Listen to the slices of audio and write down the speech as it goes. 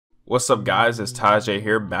What's up guys, it's Tajae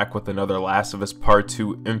here, back with another Last of Us Part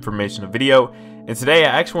 2 informational video. And today I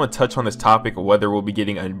actually want to touch on this topic of whether we'll be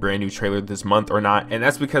getting a brand new trailer this month or not. And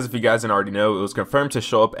that's because if you guys didn't already know, it was confirmed to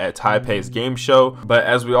show up at Taipei's game show. But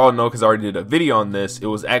as we all know, because I already did a video on this, it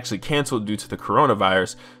was actually canceled due to the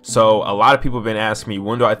coronavirus. So a lot of people have been asking me,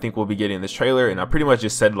 when do I think we'll be getting this trailer? And I pretty much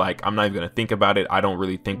just said, like, I'm not even going to think about it. I don't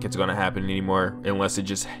really think it's going to happen anymore unless it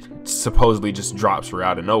just supposedly just drops right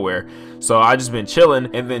out of nowhere. So I just been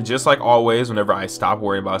chilling, and then just like always, whenever I stop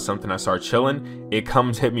worrying about something, I start chilling, it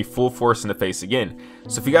comes hit me full force in the face again.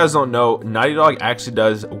 So if you guys don't know, Naughty Dog actually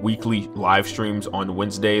does weekly live streams on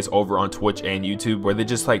Wednesdays over on Twitch and YouTube where they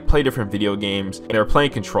just like play different video games, and they're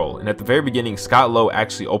playing Control. And at the very beginning, Lowe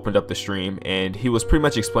actually opened up the stream, and he was pretty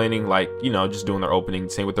much explaining, like, you know, just doing their opening,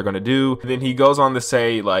 saying what they're going to do. And then he goes on to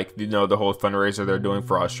say, like, you know, the whole fundraiser they're doing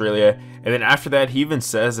for Australia. And then after that, he even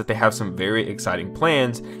says that they have some very exciting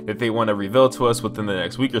plans that they want to reveal to us within the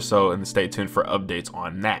next week or so, and stay tuned for updates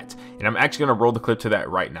on that. And I'm actually going to roll the clip to that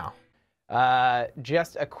right now.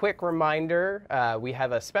 Just a quick reminder, we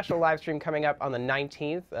have a special live stream coming up on the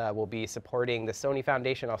 19th. We'll be supporting the Sony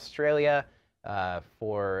Foundation Australia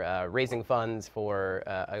for raising funds for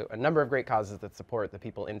a number of great causes that support the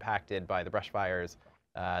people impacted by the brush fires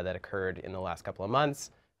that occurred in the last couple of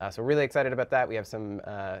months. So we're really excited about that. We have some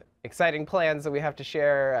exciting plans that we have to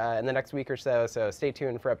share in the next week or so, so stay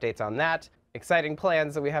tuned for updates on that. Exciting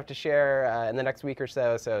plans that we have to share in the next week or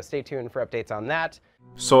so, so stay tuned for updates on that.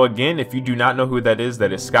 So again, if you do not know who that is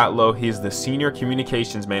Lowe. He's the senior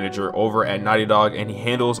communications manager over at Naughty Dog, and he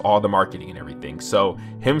handles all the marketing and everything. So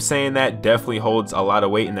him saying that definitely holds a lot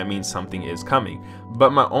of weight, and that means something is coming.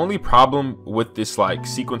 But my only problem with this like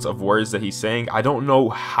sequence of words that he's saying, I don't know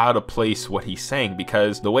how to place what he's saying,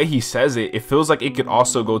 because the way he says it, it feels like it could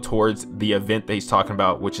also go towards the event that he's talking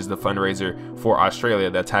about, which is the fundraiser for Australia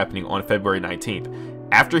that's happening on February 19th.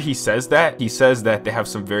 After he says that they have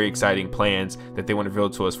some very exciting plans that they want to reveal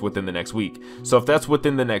to us within the next week. So if that's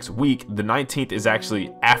within the next week, the 19th is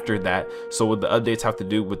actually after that. So would the updates have to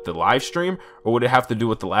do with the live stream, or would it have to do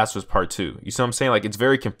with The Last of Us Part 2? You see what I'm saying? Like, it's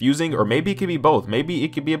very confusing, or maybe it could be both. Maybe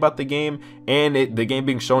it could be about the game and the game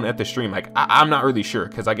being shown at the stream. Like, I'm not really sure,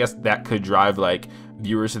 because I guess that could drive like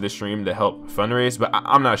viewers to the stream to help fundraise, but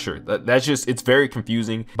I'm not sure. That's just, it's very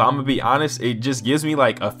confusing. But I'm gonna be honest, it just gives me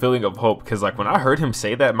like a feeling of hope, because like when I heard him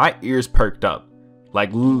say that, my ears perked up. Like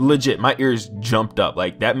legit, my ears jumped up.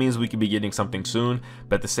 Like, that means we could be getting something soon,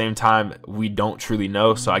 but at the same time, we don't truly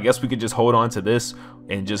know. So I guess we could just hold on to this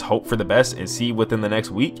and just hope for the best and see within the next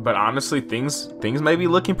week. But honestly, things may be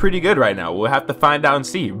looking pretty good right now. We'll have to find out and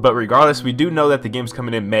see. But regardless, we do know that the game's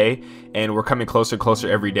coming in May, and we're coming closer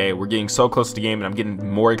every day. We're getting so close to the game, and I'm getting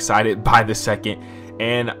more excited by the second.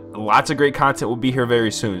 And lots of great content will be here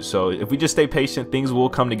very soon. So if we just stay patient, things will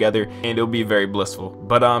come together, and it'll be very blissful.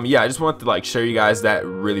 But yeah, I just wanted to like share you guys that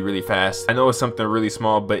really fast. I know it's something really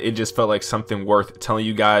small, but it just felt like something worth telling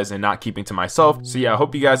you guys and not keeping to myself. So yeah, I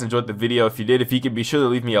hope you guys enjoyed the video. If you did, if you could, be sure to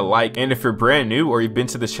leave me a like. And if you're brand new, or you've been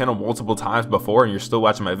to this channel multiple times before and you're still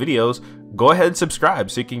watching my videos, go ahead and subscribe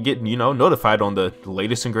so you can get, you know, notified on the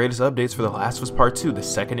latest and greatest updates for The Last of Us Part 2 the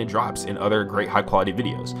second it drops, and other great high quality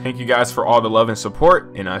videos. Thank you guys for all the love and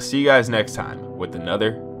support, and I'll see you guys next time with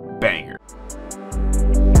another